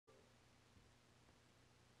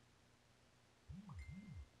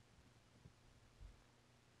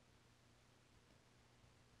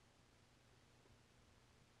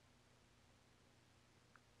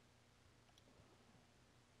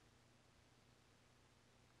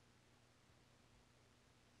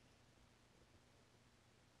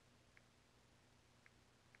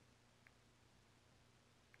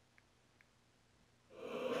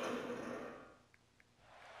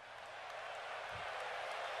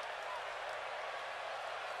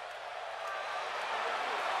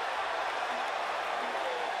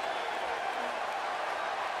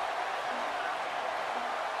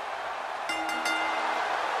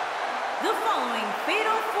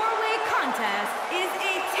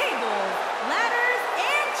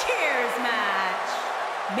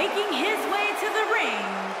Making his way to the ring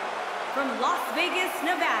from Las Vegas,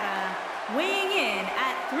 Nevada, weighing in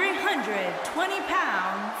at 320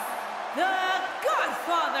 pounds, the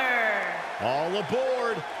Godfather. All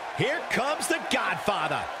aboard. Here comes the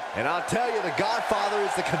Godfather. And I'll tell you, the Godfather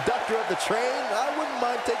is the conductor of the train. I wouldn't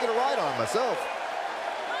mind taking a ride on myself.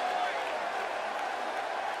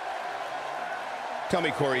 Tell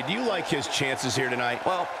me, Corey, do you like his chances here tonight?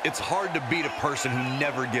 Well, it's hard to beat a person who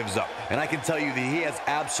never gives up. And I can tell you that he has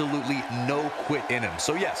absolutely no quit in him.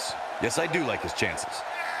 So yes, I do like his chances.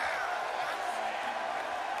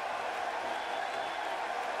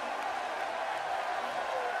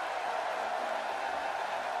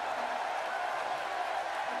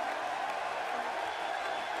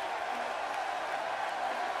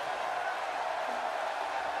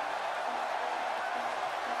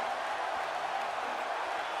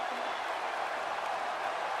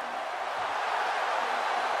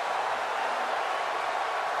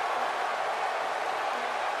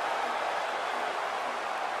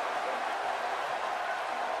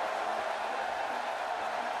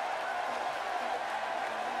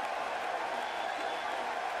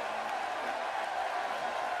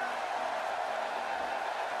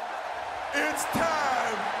 It's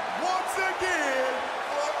time, once again,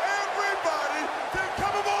 for everybody to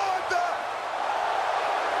come aboard the...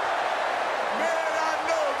 Man, I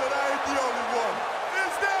know that I ain't the only one.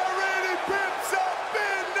 Is there really pimps up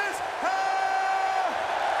in this house?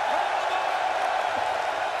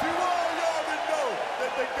 Do all y'all that know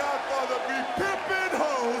that the Godfather be pimping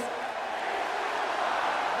hoes?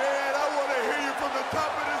 Man, I want to hear you from the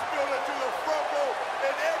top of this building to the front row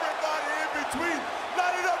and everybody in between.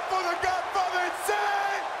 Light it up for the Godfather and say...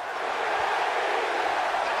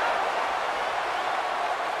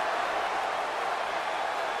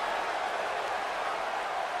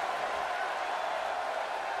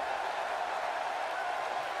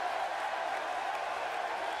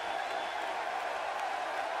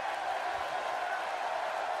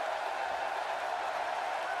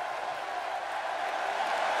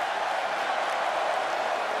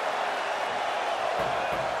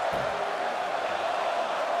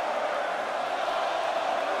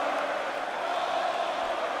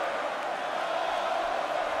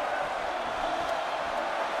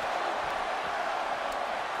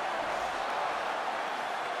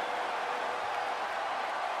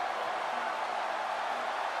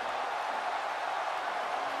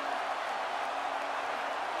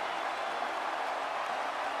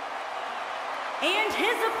 And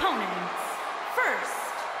his opponents, first,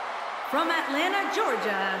 from Atlanta,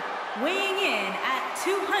 Georgia, weighing in at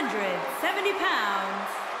 270 pounds,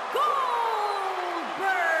 Goldberg.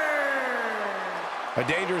 A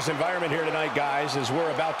dangerous environment here tonight, guys, as we're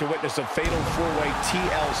about to witness a fatal four-way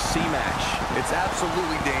TLC match. It's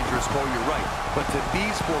absolutely dangerous, Cole, you're right. But to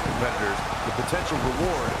these four competitors, the potential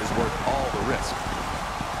reward is worth all the risk.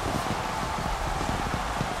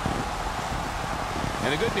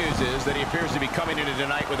 And the good news is that he appears to be coming into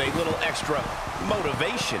tonight with a little extra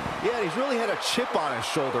motivation. Yeah, he's really had a chip on his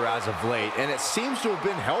shoulder as of late, and it seems to have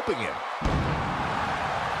been helping him.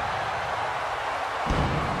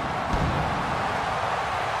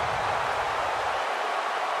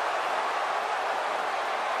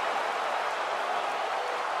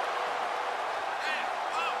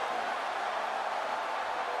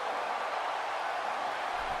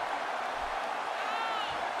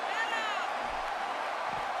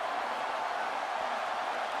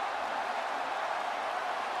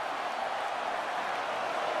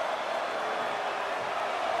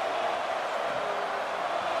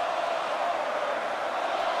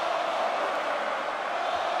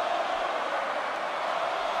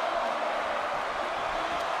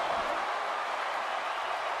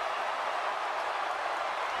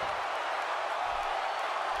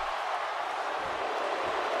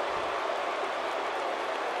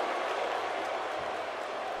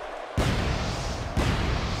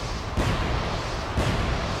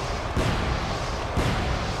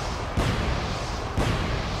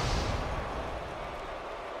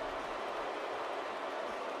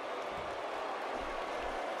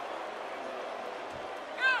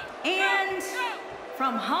 And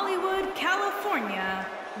from Hollywood, California,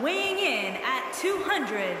 weighing in at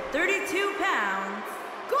 232 pounds,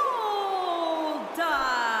 Goldust.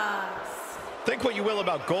 Think what you will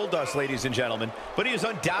about Goldust, ladies and gentlemen, but he is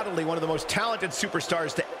undoubtedly one of the most talented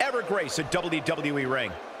superstars to ever grace a WWE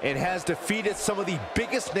ring. And has defeated some of the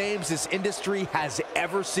biggest names this industry has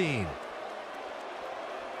ever seen.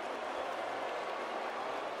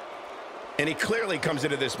 And he clearly comes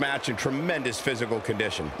into this match in tremendous physical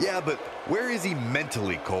condition. Yeah, but where is he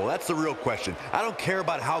mentally, Cole? That's the real question. I don't care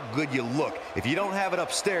about how good you look. If you don't have it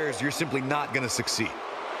upstairs, you're simply not going to succeed.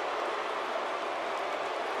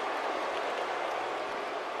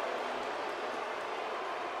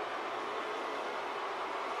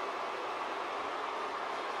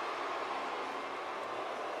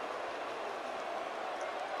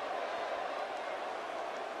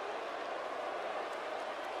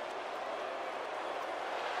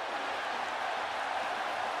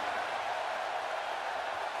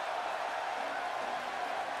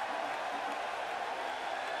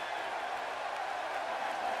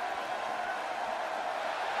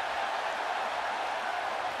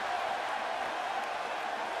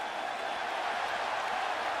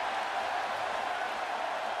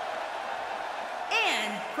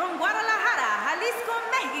 From Guadalajara, Jalisco,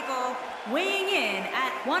 Mexico, weighing in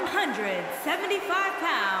at 175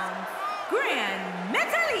 pounds, Gran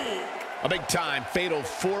Metalik. A big-time fatal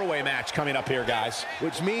four-way match coming up here, guys.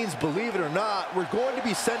 Which means, believe it or not, we're going to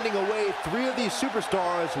be sending away 3 of these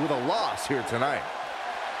superstars with a loss here tonight.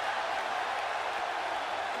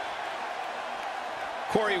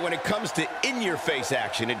 Corey, when it comes to in-your-face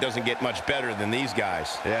action, it doesn't get much better than these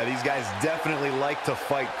guys. Yeah, these guys definitely like to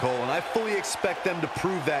fight, Cole, and I fully expect them to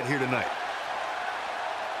prove that here tonight.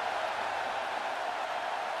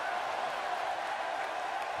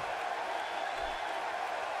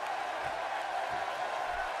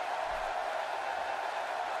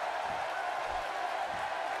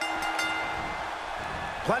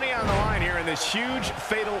 Plenty on the line here in this huge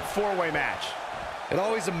fatal four-way match. It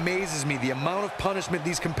always amazes me the amount of punishment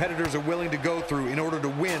these competitors are willing to go through in order to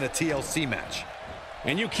win a TLC match.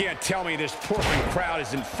 And you can't tell me this Portland crowd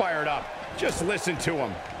isn't fired up. Just listen to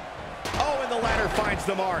them. Oh, and the ladder finds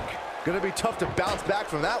the mark. Gonna be tough to bounce back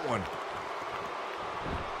from that one.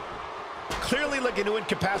 Clearly looking to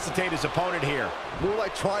incapacitate his opponent here. More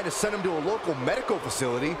like trying to send him to a local medical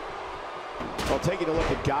facility. Well, taking a look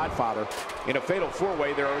at Godfather, in a fatal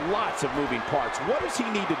four-way, there are lots of moving parts. What does he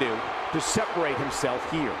need to do to separate himself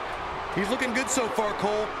here? He's looking good so far,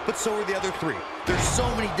 Cole, but so are the other 3. There's so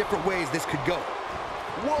many different ways this could go.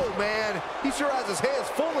 Whoa, man. He sure has his hands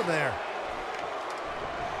full in there.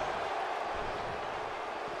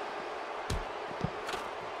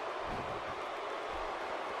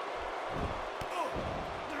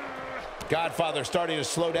 Godfather starting to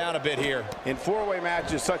slow down a bit here. In four-way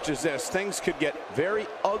matches such as this, things could get very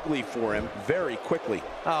ugly for him very quickly.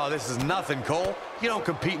 Oh, this is nothing, Cole. You don't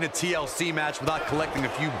compete in a TLC match without collecting a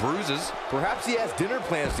few bruises. Perhaps he has dinner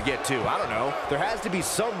plans to get to. I don't know. There has to be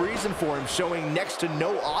some reason for him showing next to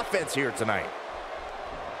no offense here tonight.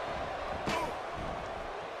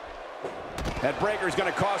 That breaker is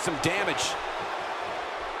going to cause some damage.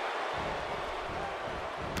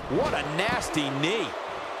 What a nasty knee.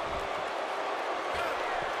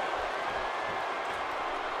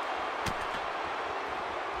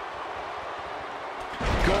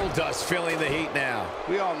 Goldust feeling the heat now.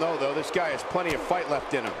 We all know, though, this guy has plenty of fight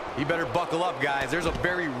left in him. You better buckle up, guys. There's a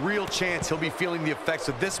very real chance he'll be feeling the effects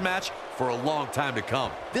of this match for a long time to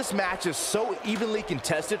come. This match is so evenly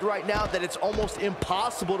contested right now that it's almost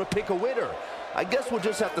impossible to pick a winner. I guess we'll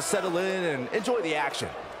just have to settle in and enjoy the action.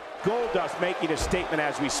 Goldust making a statement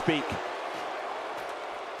as we speak.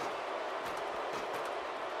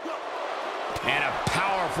 And a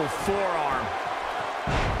powerful forearm.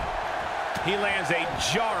 He lands a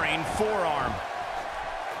jarring forearm.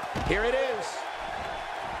 Here it is.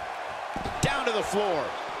 Down to the floor.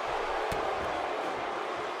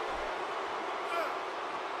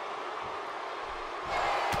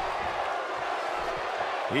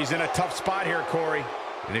 He's in a tough spot here, Corey.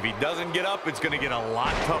 And if he doesn't get up, it's going to get a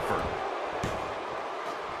lot tougher.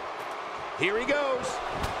 Here he goes.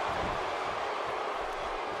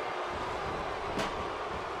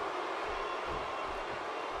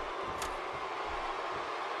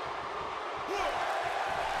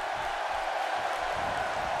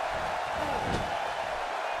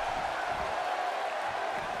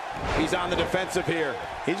 He's on the defensive here.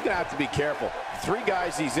 He's going to have to be careful. 3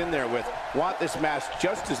 guys he's in there with want this match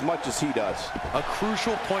just as much as he does. A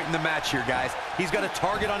crucial point in the match here, guys. He's got a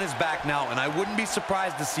target on his back now, and I wouldn't be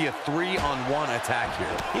surprised to see a 3-on-1 attack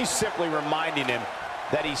here. He's simply reminding him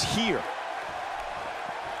that he's here.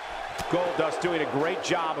 Goldust doing a great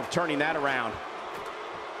job of turning that around.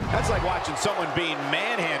 That's like watching someone being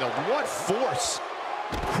manhandled. What force!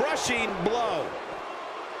 Crushing blow.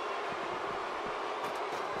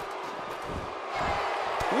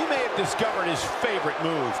 We may have discovered his favorite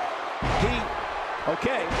move.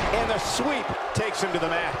 Okay, And the sweep takes him to the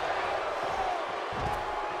mat.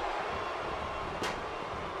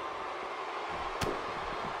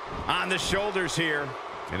 On the shoulders here.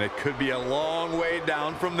 And it could be a long way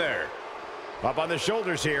down from there. Up on the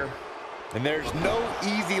shoulders here. And there's no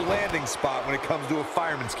easy landing spot when it comes to a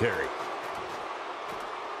fireman's carry.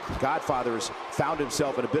 Godfather has found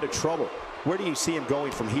himself in a bit of trouble. Where do you see him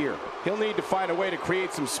going from here? He'll need to find a way to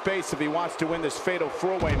create some space if he wants to win this fatal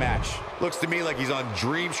four-way match. Looks to me like he's on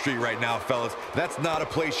Dream Street right now, fellas. That's not a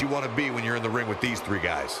place you want to be when you're in the ring with these three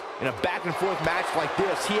guys. In a back-and-forth match like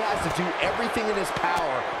this, he has to do everything in his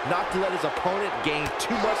power not to let his opponent gain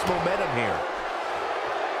too much momentum here.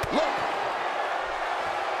 Look!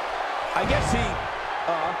 I guess he...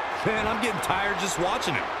 Man, I'm getting tired just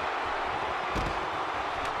watching him.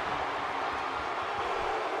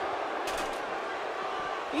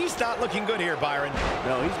 He's not looking good here, Byron.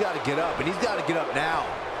 No, he's got to get up, and he's got to get up now.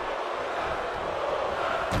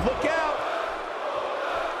 Look out!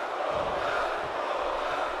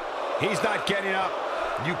 He's not getting up.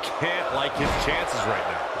 You can't like his chances right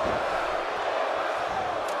now.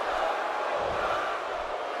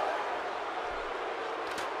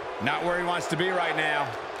 Not where he wants to be right now.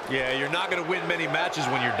 Yeah, you're not going to win many matches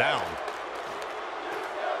when you're down.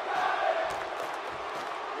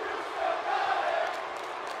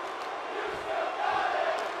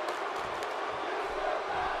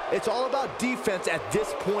 It's all about defense at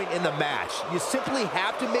this point in the match. You simply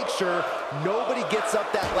have to make sure nobody gets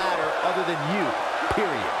up that ladder other than you,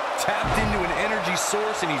 period. Tapped into an energy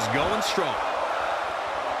source, and he's going strong.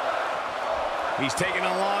 He's taking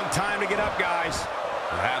a long time to get up, guys.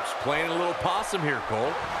 Perhaps playing a little possum here,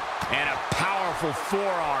 Cole. And a powerful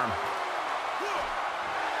forearm.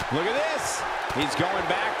 Look at this. He's going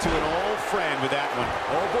back to an old friend with that one.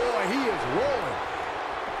 Oh boy, he is rolling.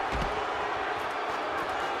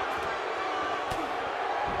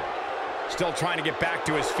 Still trying to get back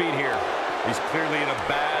to his feet here. He's clearly in a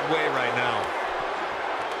bad way right now.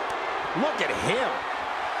 Look at him.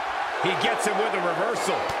 He gets him with a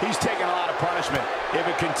reversal. He's taking a lot of punishment. If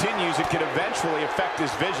it continues, it could eventually affect his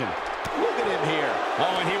vision. Look at him here.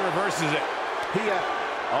 Oh, and he reverses it.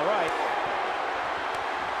 All right.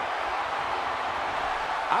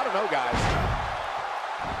 I don't know, guys.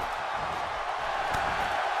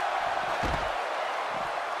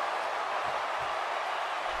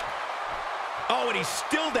 Oh, and he's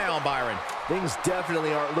still down, Byron. Things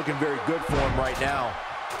definitely aren't looking very good for him right now.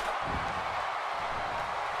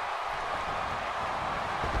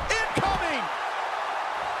 Incoming!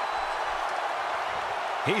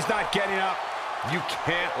 He's not getting up. You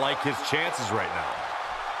can't like his chances right now.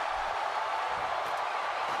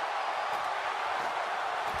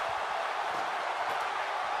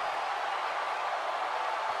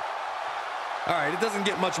 All right, it doesn't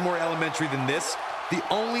get much more elementary than this. The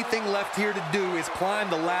only thing left here to do is climb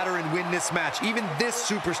the ladder and win this match. Even this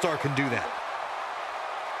superstar can do that.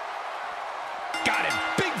 Got him.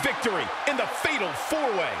 Big victory in the fatal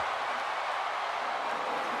four-way.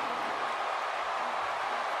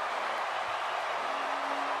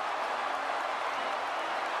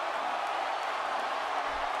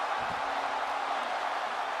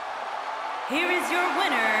 Here is your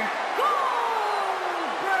winner, Goldberg!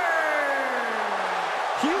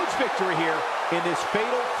 Huge victory here in this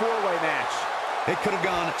fatal four-way match. It could have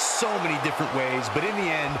gone so many different ways, but in the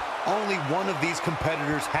end, only one of these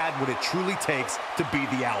competitors had what it truly takes to be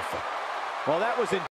the alpha. Well, that was